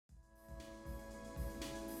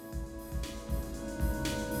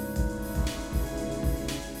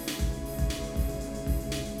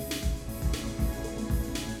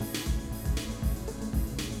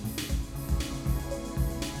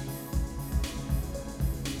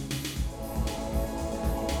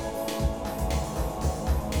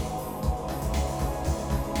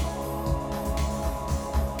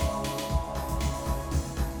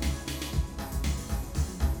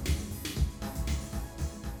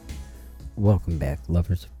Welcome back,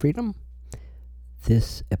 lovers of freedom.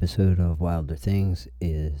 This episode of Wilder Things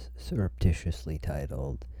is surreptitiously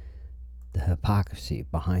titled The Hypocrisy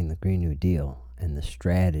Behind the Green New Deal and the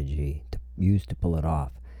Strategy Used to Pull It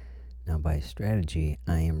Off. Now, by strategy,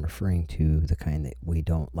 I am referring to the kind that we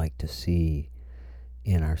don't like to see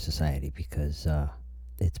in our society because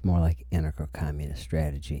it's more like anarcho-communist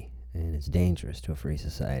strategy, and it's dangerous to a free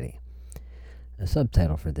society. A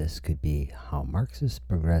subtitle for this could be How Marxist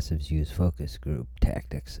Progressives Use Focus Group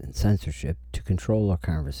Tactics and Censorship to Control Our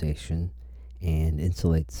Conversation and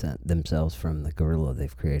Insulate themselves from the guerrilla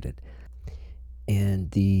they've created. And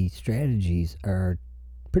the strategies are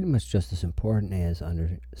pretty much just as important as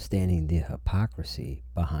understanding the hypocrisy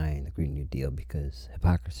behind the Green New Deal, because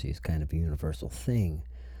hypocrisy is kind of a universal thing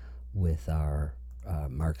with our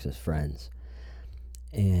Marxist friends.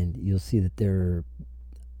 And you'll see that there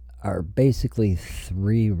are basically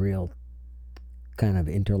three real kind of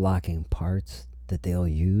interlocking parts that they'll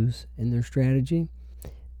use in their strategy,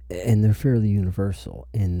 and they're fairly universal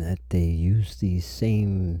in that they use these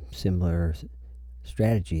same similar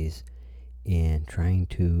strategies in trying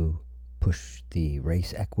to push the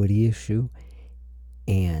race equity issue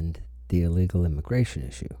and the illegal immigration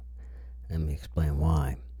issue. Let me explain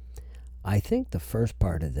why. I think the first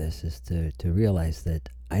part of this is to realize that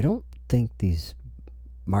I don't think these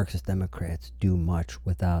Marxist Democrats do much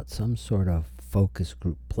without some sort of focus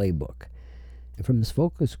group playbook. And from this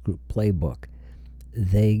focus group playbook,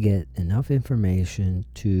 they get enough information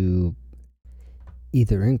to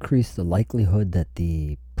either increase the likelihood that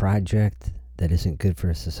the project that isn't good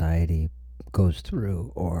for society goes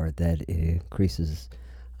through, or that it increases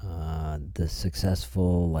the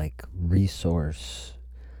successful resource,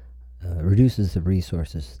 reduces the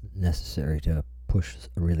resources necessary to push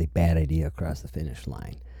a really bad idea across the finish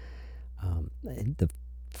line. The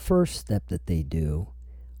first step that they do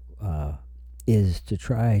is to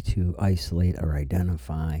try to isolate or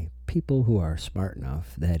identify people who are smart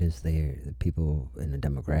enough, that is, the people in a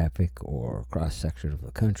demographic or cross-section of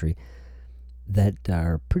the country that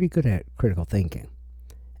are pretty good at critical thinking,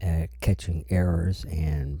 at catching errors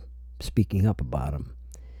and speaking up about them.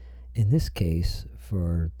 In this case,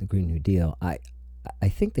 for the Green New Deal, I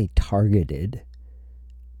think they targeted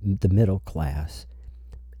the middle class,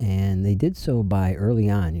 and they did so by early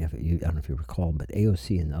on, I don't know if you recall, but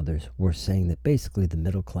AOC and others were saying that basically the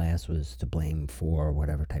middle class was to blame for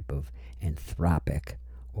whatever type of anthropic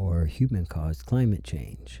or human-caused climate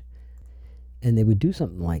change. And they would do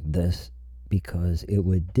something like this because it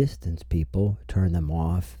would distance people, turn them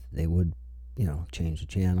off. They would, change the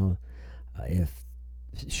channel. If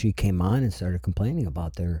she came on and started complaining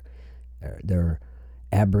about their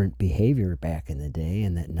aberrant behavior back in the day,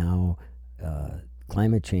 and that now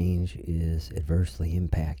climate change is adversely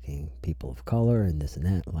impacting people of color and this and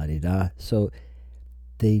that, la-di-da. So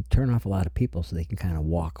they turn off a lot of people so they can kind of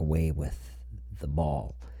walk away with the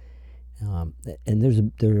ball. And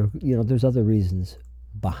there's other reasons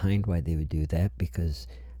behind why they would do that, because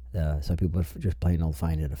some people just plain old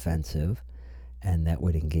find it offensive, and that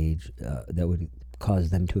would cause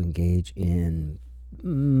them to engage in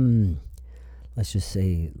let's just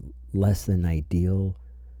say less than ideal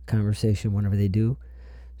conversation whenever they do,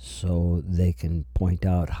 so they can point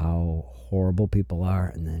out how horrible people are,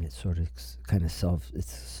 and then it's sort of kind of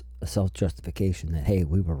it's a self-justification that, hey,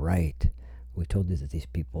 we were right. We told you that these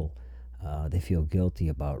people, they feel guilty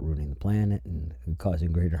about ruining the planet and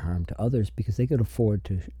causing greater harm to others because they could afford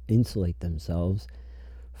to insulate themselves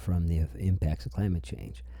from the impacts of climate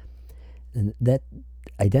change. And that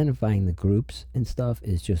identifying the groups and stuff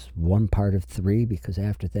is just one part of three, because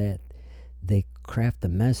after that they craft a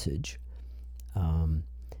message,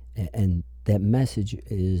 and that message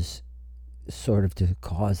is sort of to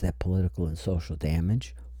cause that political and social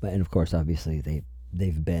damage. And of course, obviously,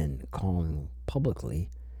 they've been calling publicly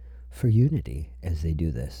for unity as they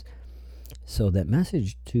do this. So that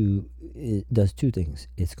message does two things.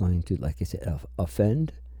 It's going to, like I said,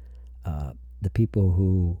 offend the people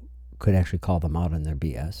who could actually call them out on their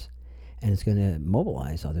BS, and it's going to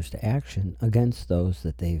mobilize others to action against those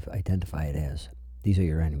that they've identified as, these are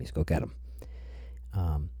your enemies, go get them.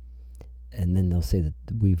 And then they'll say that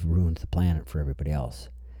we've ruined the planet for everybody else.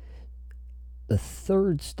 The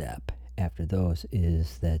third step after those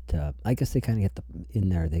is that I guess they kind of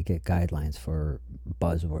get they get guidelines for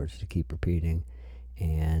buzzwords to keep repeating,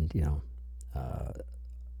 and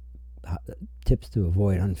tips to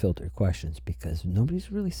avoid unfiltered questions, because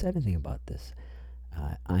nobody's really said anything about this.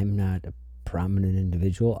 I'm not a prominent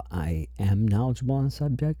individual. I am knowledgeable on the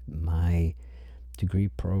subject. My degree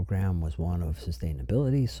program was one of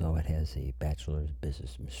sustainability, so it has a bachelor's of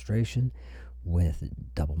business administration, with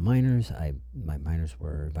double minors. My minors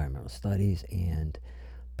were environmental studies and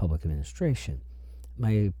public administration.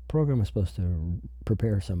 My program was supposed to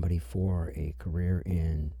prepare somebody for a career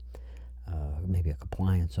in maybe a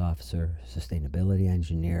compliance officer, sustainability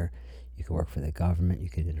engineer. You could work for the government. You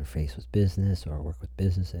could interface with business, or work with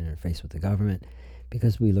business and interface with the government,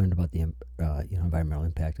 because we learned about the environmental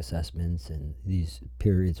impact assessments and these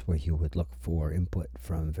periods where you would look for input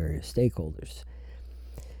from various stakeholders.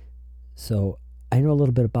 So I know a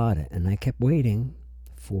little bit about it, and I kept waiting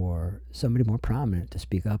for somebody more prominent to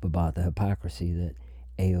speak up about the hypocrisy that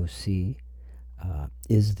AOC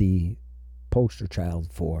is the poster child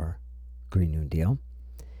for Green New Deal.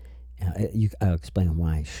 I'll explain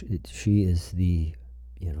why. She is the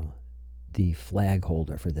flag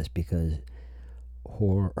holder for this, because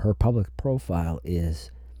her public profile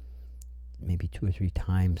is maybe 2 or 3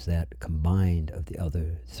 times that combined of the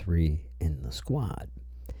other 3 in the squad.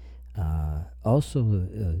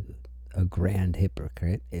 Also, a grand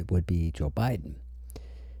hypocrite, it would be Joe Biden.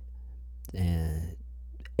 And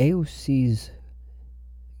AOC's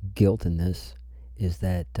guilt in this is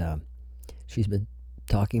that she's been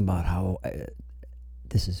talking about how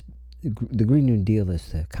this is the Green New Deal is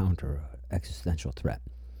to counter existential threat,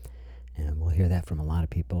 and we'll hear that from a lot of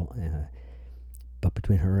people. But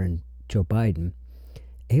between her and Joe Biden,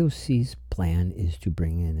 AOC's plan is to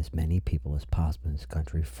bring in as many people as possible in this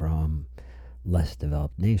country from less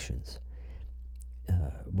developed nations.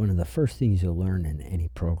 One of the first things you'll learn in any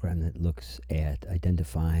program that looks at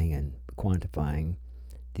identifying and quantifying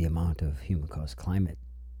the amount of human-caused climate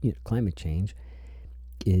change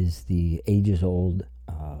is the ages-old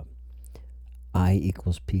I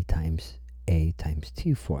equals P times A times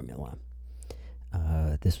T formula.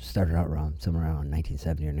 This started out somewhere around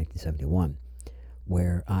 1970 or 1971,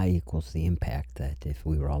 where I equals the impact that if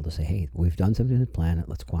we were all to say, hey, we've done something to the planet,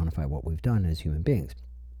 let's quantify what we've done as human beings.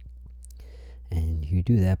 And you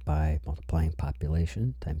do that by multiplying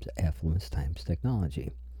population times affluence times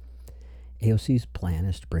technology. AOC's plan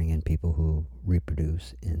is to bring in people who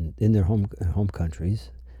reproduce in their home countries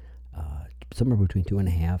somewhere between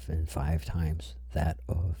 2.5 and 5 times that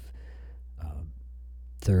of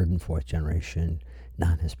third and fourth generation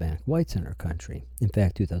non-Hispanic whites in our country. In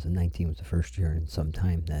fact, 2019 was the first year in some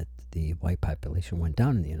time that the white population went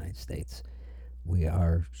down in the United States. We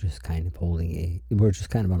are just kind of we're just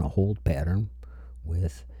kind of on a hold pattern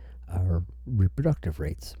with our reproductive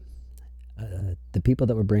rates. The people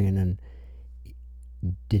that we're bringing in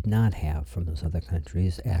did not have from those other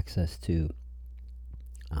countries access to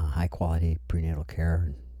high quality prenatal care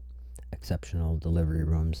and exceptional delivery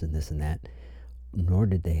rooms and this and that, nor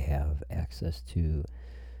did they have access to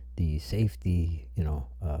the safety,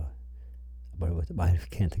 I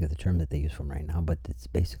can't think of the term that they use for them right now, but it's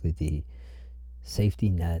basically the safety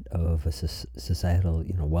net of a societal,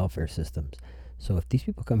 welfare systems. So if these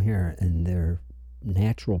people come here and their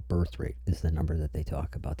natural birth rate is the number that they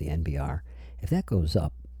talk about, the NBR, if that goes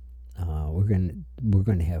up, we're going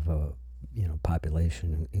to have a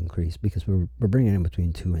population increase, because we're bringing in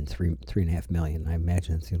between 2 and 3.5 million. I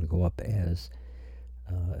imagine it's going to go up as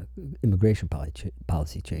immigration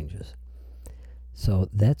policy changes. So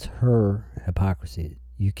that's her hypocrisy.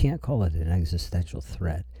 You can't call it an existential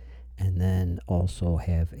threat and then also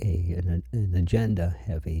have an agenda,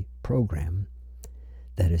 have a program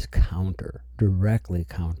that is directly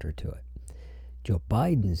counter to it. Joe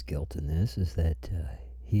Biden's guilt in this is that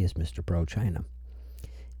he is Mr. Pro-China.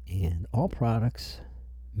 And all products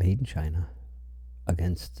made in China,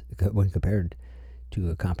 when compared to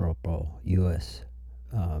a comparable U.S.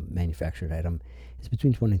 Manufactured item, is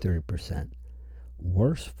between 20 and 30%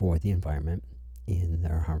 worse for the environment in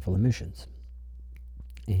their harmful emissions.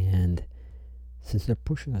 And since they're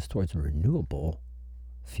pushing us towards a renewable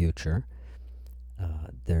future,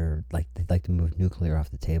 they'd like to move nuclear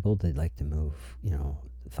off the table. They'd like to move,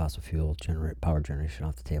 fossil fuel power generation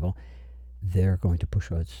off the table. They're going to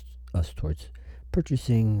push us towards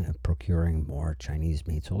purchasing and procuring more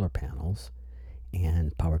Chinese-made solar panels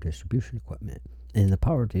and power distribution equipment. And the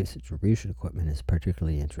power distribution equipment is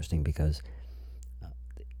particularly interesting because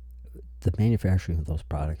the manufacturing of those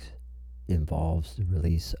products involves the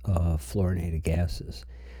release of fluorinated gases.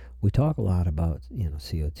 We talk a lot about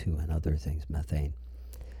CO2 and other things, methane.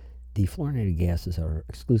 The fluorinated gases are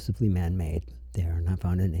exclusively man-made. They are not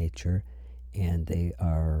found in nature, and they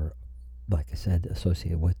are, like I said,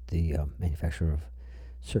 associated with the manufacture of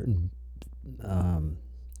certain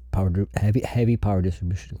heavy power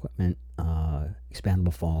distribution equipment,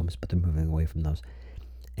 expandable foams, but they're moving away from those.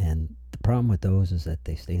 And the problem with those is that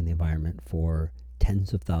they stay in the environment for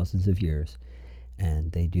tens of thousands of years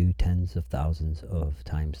and they do tens of thousands of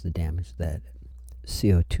times the damage that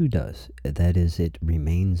CO2 does. That is, it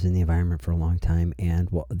remains in the environment for a long time, and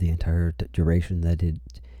the entire duration that it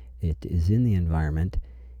is in the environment,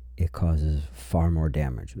 it causes far more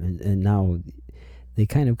damage. And now they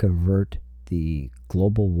kind of convert the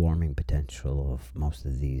global warming potential of most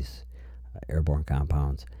of these airborne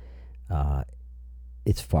compounds.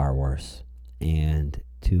 It's far worse. And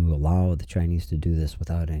to allow the Chinese to do this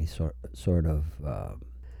without any sort of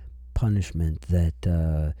punishment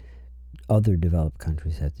that other developed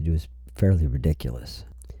countries have to do is fairly ridiculous.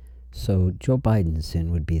 So Joe Biden's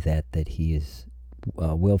sin would be that he is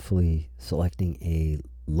willfully selecting a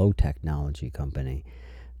low technology company.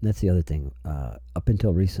 And that's the other thing. Up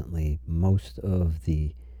until recently, most of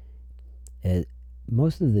the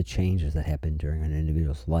changes that happened during an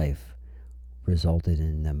individual's life resulted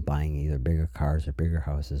in them buying either bigger cars or bigger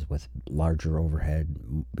houses with larger overhead,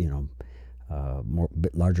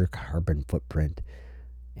 larger carbon footprint.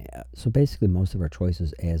 So basically, most of our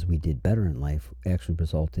choices, as we did better in life, actually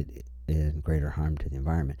resulted in greater harm to the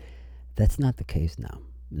environment. That's not the case now.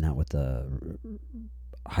 Not with the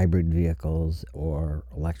hybrid vehicles or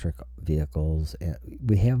electric vehicles.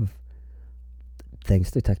 We have,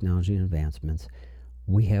 thanks to technology and advancements,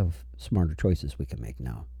 we have smarter choices we can make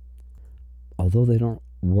now. Although they don't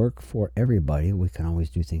work for everybody, we can always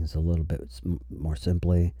do things a little bit more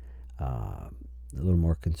simply, a little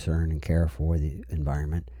more concern and care for the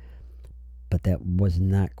environment. But that was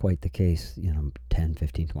not quite the case, 10,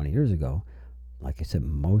 15, 20 years ago. Like I said,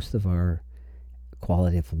 most of our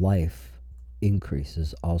quality of life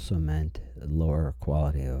increases also meant lower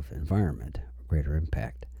quality of environment, greater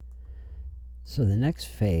impact. So the next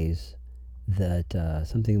phase that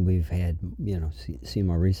something we've had, see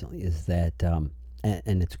more recently is that,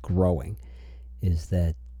 and it's growing, is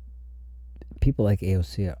that people like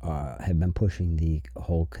AOC have been pushing the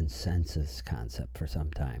whole consensus concept for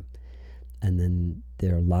some time. And then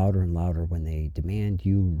they're louder and louder when they demand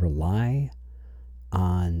you rely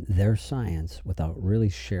on their science without really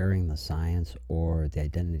sharing the science or the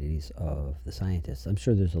identities of the scientists. I'm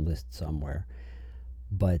sure there's a list somewhere.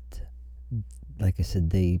 But like I said,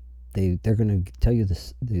 they're going to tell you the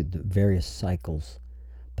various cycles,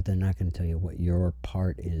 but they're not going to tell you what your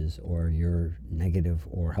part is or your negative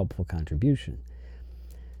or helpful contribution.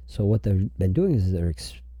 So what they've been doing is they're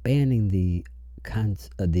expanding the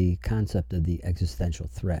concept of the existential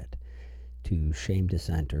threat to shame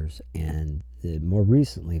dissenters, and more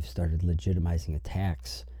recently have started legitimizing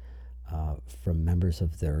attacks from members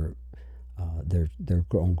of their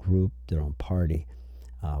own group, their own party,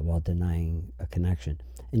 while denying a connection.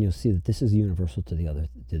 And you'll see that this is universal to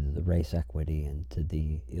the race equity and to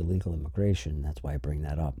the illegal immigration. That's why I bring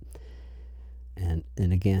that up. And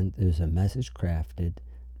again, there's a message crafted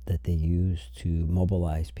that they use to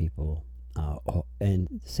mobilize people.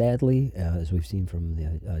 And sadly, as we've seen from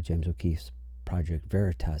the James O'Keefe's Project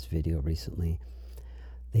Veritas video recently,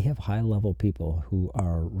 they have high-level people who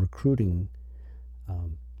are recruiting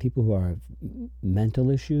people who have mental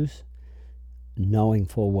issues, knowing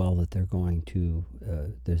full well that they're going to,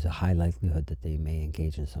 there's a high likelihood that they may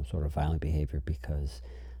engage in some sort of violent behavior because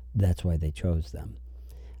that's why they chose them.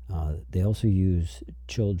 They also use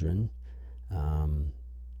children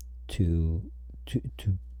to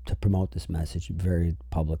promote this message very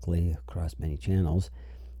publicly across many channels,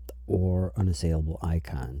 or unassailable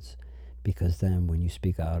icons, because then when you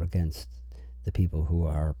speak out against the people who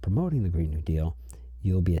are promoting the Green New Deal,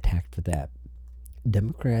 you'll be attacked for that.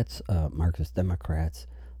 Democrats, Marxist Democrats,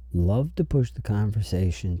 love to push the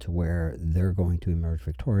conversation to where they're going to emerge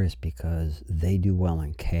victorious because they do well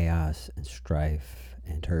in chaos and strife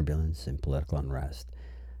and turbulence and political unrest.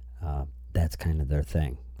 That's kind of their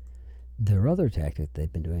thing. Their other tactic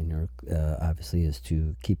they've been doing, obviously, is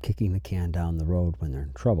to keep kicking the can down the road when they're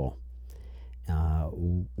in trouble.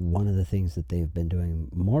 One of the things that they've been doing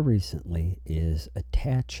more recently is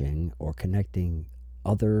attaching or connecting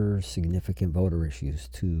other significant voter issues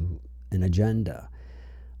to an agenda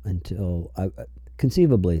until,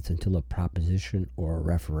 conceivably, it's until a proposition or a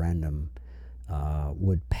referendum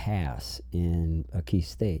would pass in a key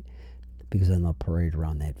state, because then they'll parade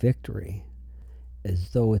around that victory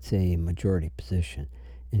as though it's a majority position.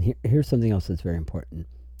 And here's something else that's very important.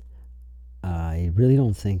 I really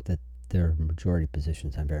don't think that there are majority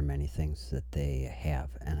positions on very many things that they have.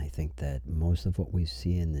 And I think that most of what we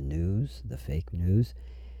see in the news, the fake news,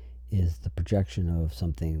 is the projection of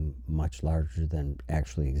something much larger than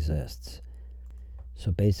actually exists.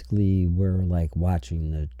 So basically, we're like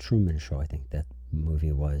watching the Truman Show, I think that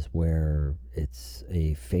movie was, where it's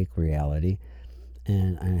a fake reality.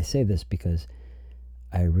 And I say this because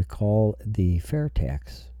I recall the fair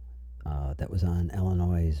tax that was on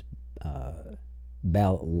Illinois'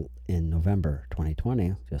 ballot in November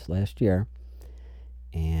 2020, just last year,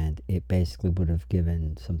 and it basically would have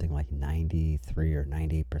given something like 93 or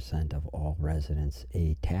 98% of all residents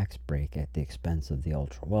a tax break at the expense of the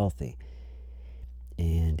ultra wealthy.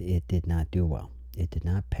 And it did not do well. It did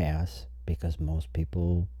not pass because most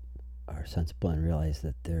people are sensible and realize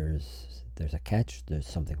that there's a catch, there's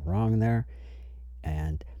something wrong there,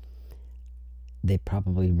 and they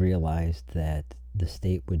probably realized that the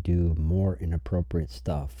state would do more inappropriate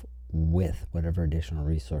stuff with whatever additional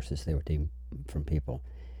resources they were taking from people,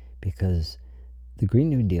 because the Green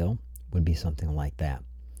New Deal would be something like that.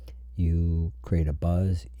 You create a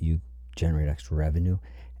buzz, you generate extra revenue.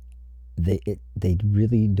 They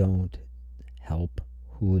really don't help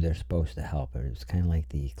who they're supposed to help. It's kind of like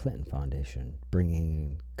the Clinton Foundation,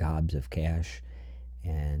 bringing gobs of cash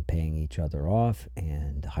and paying each other off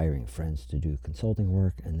and hiring friends to do consulting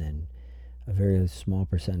work, and then a very small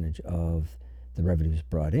percentage of the revenues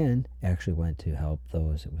brought in actually went to help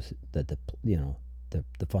those it was that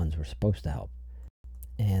the funds were supposed to help.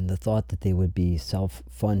 And the thought that they would be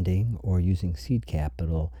self-funding or using seed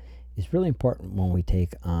capital is really important when we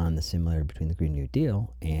take on the similarity between the Green New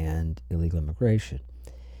Deal and illegal immigration,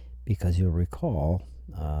 because you'll recall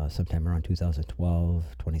sometime around 2012,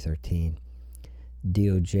 2013,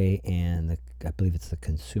 DOJ and I believe it's the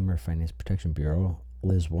Consumer Finance Protection Bureau,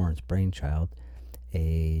 Liz Warren's brainchild,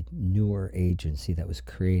 a newer agency that was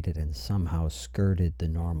created and somehow skirted the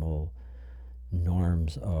normal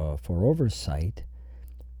norms for oversight,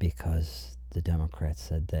 because the Democrats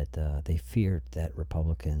said that they feared that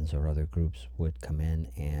Republicans or other groups would come in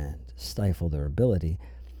and stifle their ability.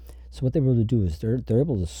 So what they were able to do is they're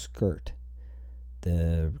able to skirt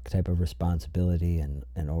the type of responsibility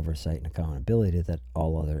and oversight and accountability that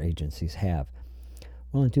all other agencies have.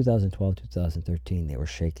 Well, in 2012, 2013, they were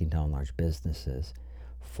shaking down large businesses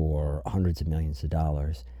for hundreds of millions of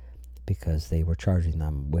dollars because they were charging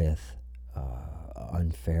them with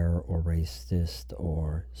unfair or racist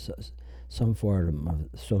or some form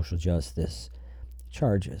of social justice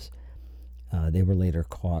charges. They were later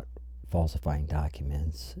caught falsifying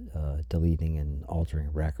documents, deleting and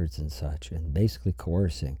altering records and such, and basically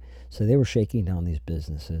coercing. So they were shaking down these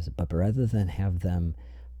businesses, but rather than have them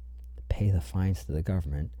pay the fines to the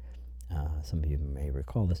government, some of you may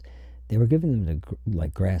recall this, they were giving them to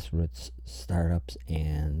like grassroots startups,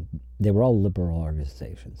 and they were all liberal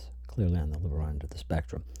organizations, clearly on the liberal end of the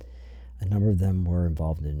spectrum. A number of them were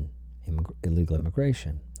involved in illegal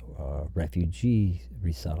immigration, refugee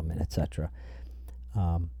resettlement, etc.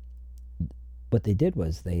 What they did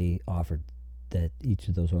was they offered that each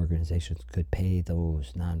of those organizations could pay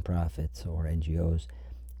those nonprofits or NGOs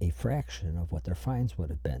a fraction of what their fines would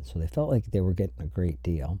have been. So they felt like they were getting a great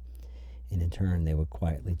deal, and in turn they would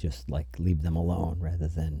quietly just like leave them alone rather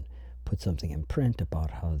than put something in print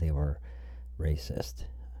about how they were racist.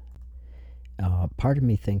 Part of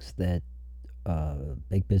me thinks that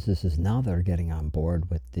big businesses now that are getting on board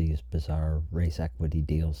with these bizarre race equity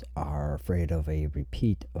deals are afraid of a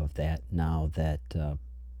repeat of that now that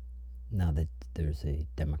there's a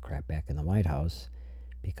Democrat back in the White House,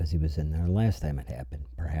 because he was in there last time it happened.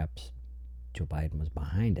 Perhaps Joe Biden was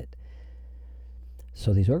behind it.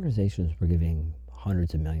 So these organizations were giving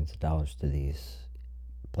hundreds of millions of dollars to these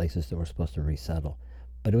places that were supposed to resettle,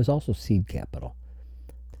 but it was also seed capital.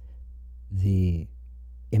 The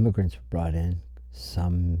immigrants were brought in,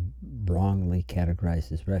 some wrongly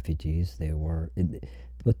categorized as refugees.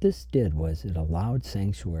 What this did was it allowed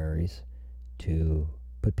sanctuaries to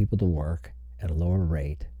put people to work at a lower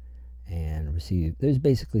rate and receive. It was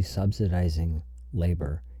basically subsidizing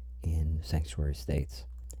labor in sanctuary states,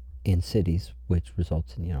 in cities, which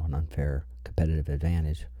results in an unfair competitive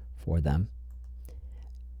advantage for them.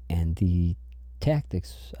 And the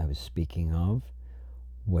tactics I was speaking of,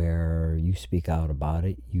 where you speak out about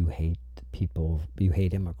it, you hate people, you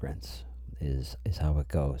hate immigrants, is how it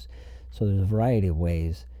goes. So there's a variety of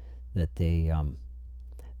ways that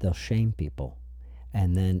they'll shame people,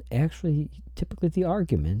 and then actually typically the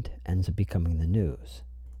argument ends up becoming the news,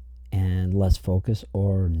 and less focus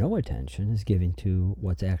or no attention is given to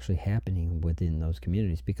what's actually happening within those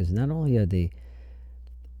communities, because not only are they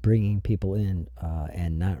bringing people in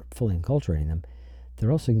and not fully enculturating them,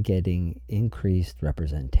 they're also getting increased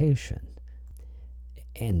representation.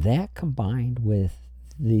 And that, combined with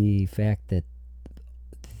the fact that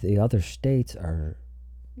the other states are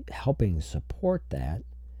helping support that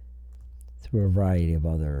through a variety of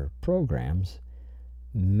other programs,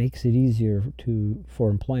 makes it easier for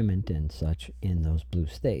employment and such in those blue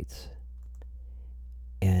states.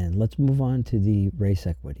 And let's move on to the race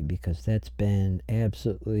equity, because that's been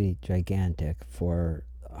absolutely gigantic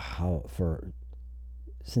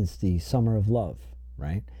since the summer of love,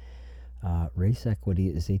 right? Race equity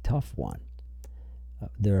is a tough one.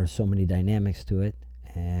 There are so many dynamics to it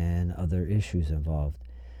and other issues involved.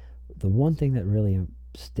 The one thing that really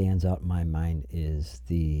stands out in my mind is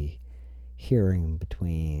the hearing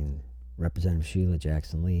between Representative Sheila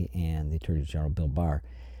Jackson Lee and the Attorney General Bill Barr,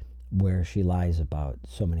 where she lies about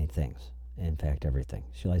so many things. In fact, everything.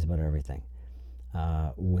 She lies about everything.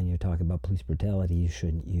 When you're talking about police brutality, you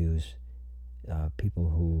shouldn't use people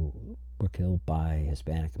who were killed by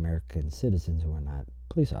Hispanic American citizens who are not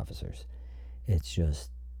police officers. It's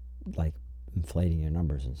just like inflating your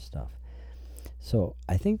numbers and stuff. So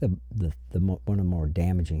I think one of the more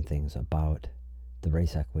damaging things about the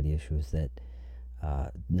race equity issue is that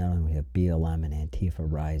not only have BLM and Antifa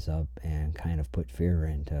rise up and kind of put fear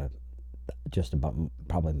into just about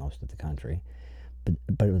probably most of the country,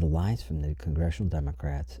 but it was the lies from the congressional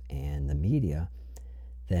Democrats and the media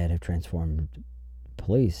that have transformed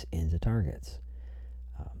police into targets.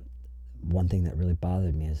 One thing that really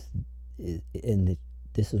bothered me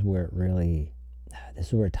this is where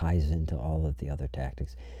it ties into all of the other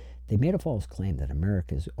tactics. They made a false claim that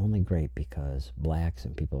America is only great because blacks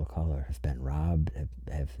and people of color have been robbed,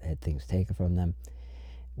 have had things taken from them,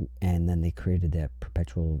 and then they created that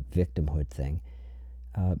perpetual victimhood thing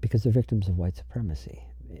because they're victims of white supremacy,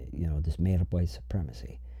 this made-up white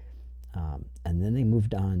supremacy. And then they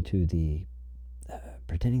moved on to the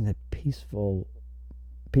pretending that peaceful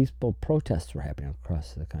protests were happening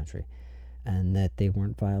across the country, and that they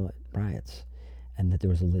weren't violent riots, and that there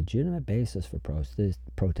was a legitimate basis for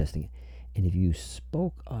protesting. And if you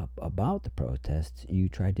spoke up about the protests, you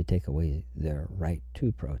tried to take away their right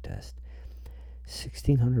to protest.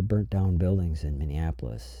 1,600 burnt down buildings in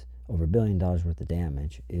Minneapolis, over $1 billion worth of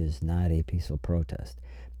damage, is not a peaceful protest.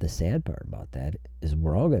 The sad part about that is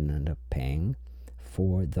we're all going to end up paying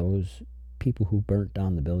for those people who burnt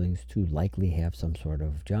down the buildings to likely have some sort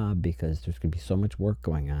of job, because there's going to be so much work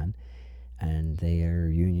going on, and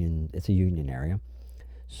it's a union area,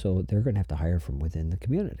 so they're going to have to hire from within the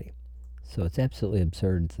community. So it's absolutely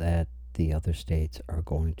absurd that the other states are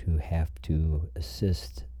going to have to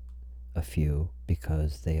assist a few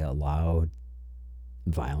because they allowed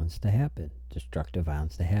violence to happen, destructive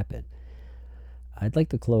violence to happen. I'd like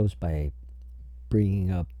to close by bringing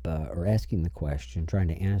up or asking the question, trying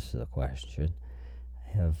to answer the question,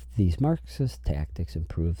 have these Marxist tactics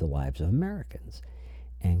improved the lives of Americans?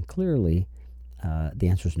 And clearly, the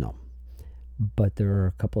answer is no. But there are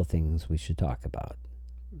a couple of things we should talk about.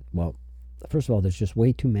 Well, first of all, there's just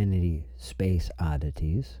way too many space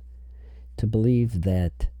oddities to believe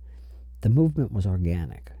that the movement was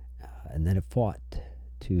organic and that it fought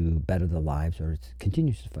to better the lives, or it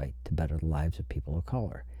continues to fight to better the lives of people of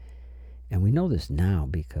color. And we know this now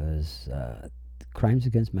because crimes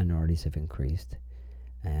against minorities have increased.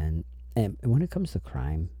 And when it comes to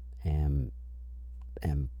crime and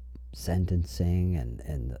sentencing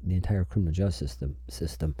and the entire criminal justice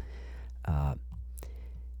system,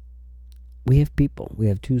 we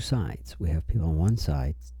have two sides. We have people on one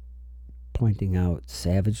side pointing out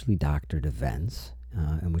savagely doctored events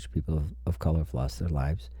in which people of color have lost their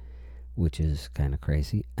lives, which is kind of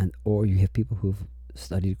crazy. Or you have people who've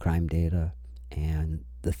studied crime data and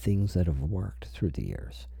the things that have worked through the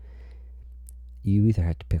years. You either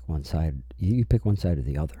have to pick one side. You pick one side or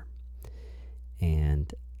the other.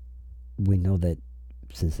 And we know that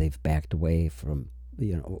since they've backed away from,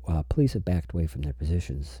 police have backed away from their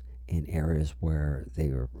positions in areas where they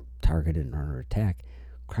were targeted and under attack,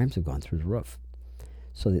 crimes have gone through the roof.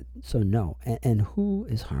 So no. And who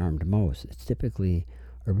is harmed most? It's typically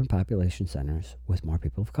urban population centers with more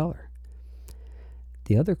people of color.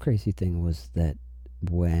 The other crazy thing was that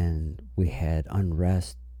when we had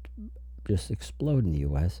unrest just explode in the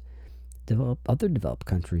U.S., other developed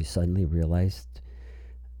countries suddenly realized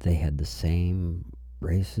they had the same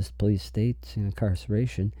racist police states and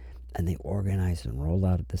incarceration, and they organized and rolled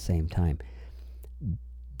out at the same time.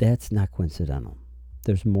 That's not coincidental.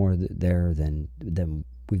 There's more there than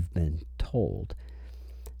we've been told.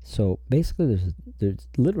 So basically, there's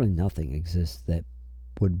literally nothing exists that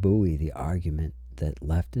would buoy the argument that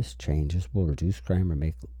leftist changes will reduce crime or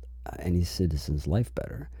make any citizen's life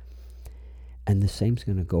better. And the same's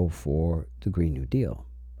going to go for the Green New Deal.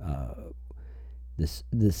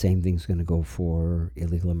 The same thing's going to go for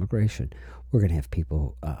illegal immigration. We're going to have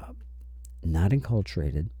people not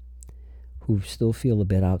enculturated who still feel a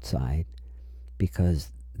bit outside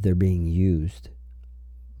because they're being used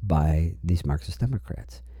by these Marxist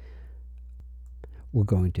Democrats. we're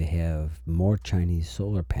going to have more Chinese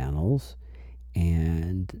solar panels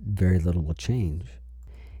and very little will change.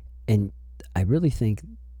 And I really think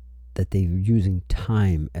that they're using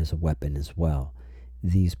time as a weapon as well.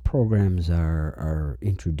 These programs are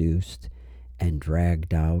introduced and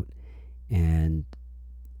dragged out, and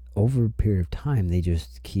over a period of time, they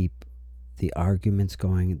just keep the arguments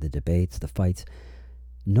going, the debates, the fights.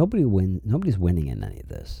 Nobody's winning in any of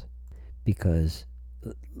this, because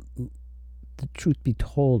the truth be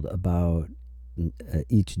told about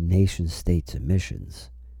each nation state's emissions,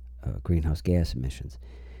 greenhouse gas emissions,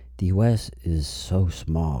 the U.S. is so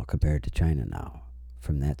small compared to China now.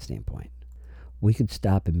 From that standpoint, we could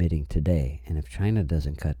stop emitting today, and if China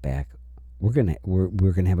doesn't cut back, we're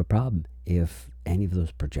gonna have a problem if any of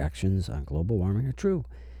those projections on global warming are true.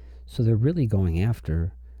 So they're really going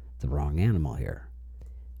after the wrong animal here.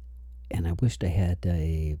 And I wished I had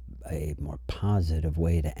a more positive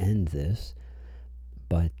way to end this,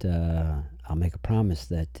 but I'll make a promise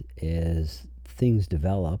that as things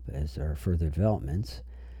develop, as there are further developments,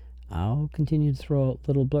 I'll continue to throw out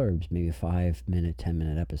little blurbs, maybe 5-minute,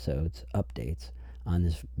 10-minute episodes, updates on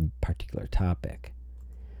this particular topic.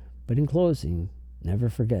 But in closing, never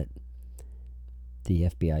forget the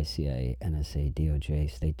FBI, CIA, NSA, DOJ,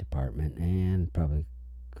 State Department, and probably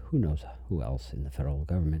who knows who else in the federal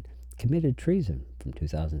government committed treason from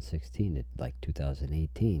 2016 to like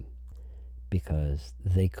 2018, because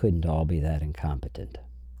they couldn't all be that incompetent.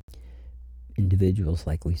 Individuals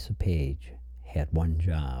like Lisa Page had one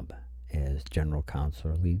job as general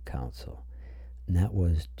counsel or lead counsel, and that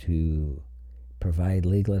was to provide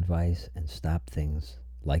legal advice and stop things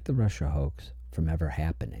like the Russia hoax from ever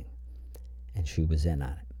happening. And she was in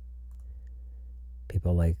on it.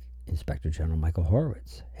 People like Inspector General Michael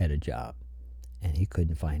Horowitz had a job, and he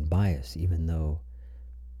couldn't find bias, even though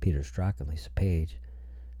Peter Strzok and Lisa Page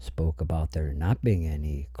spoke about there not being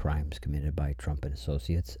any crimes committed by Trump and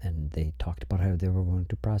associates, and they talked about how they were going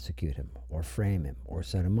to prosecute him or frame him or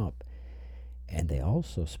set him up. And they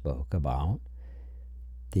also spoke about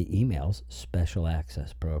the emails, special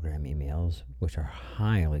access program emails, which are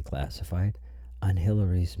highly classified, on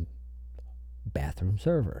Hillary's bathroom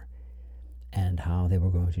server, and how they were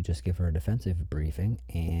going to just give her a defensive briefing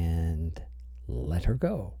and let her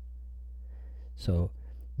go. So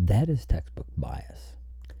that is textbook bias.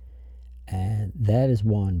 And that is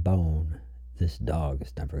one bone this dog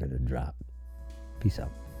is never going to drop. Peace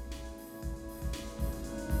out.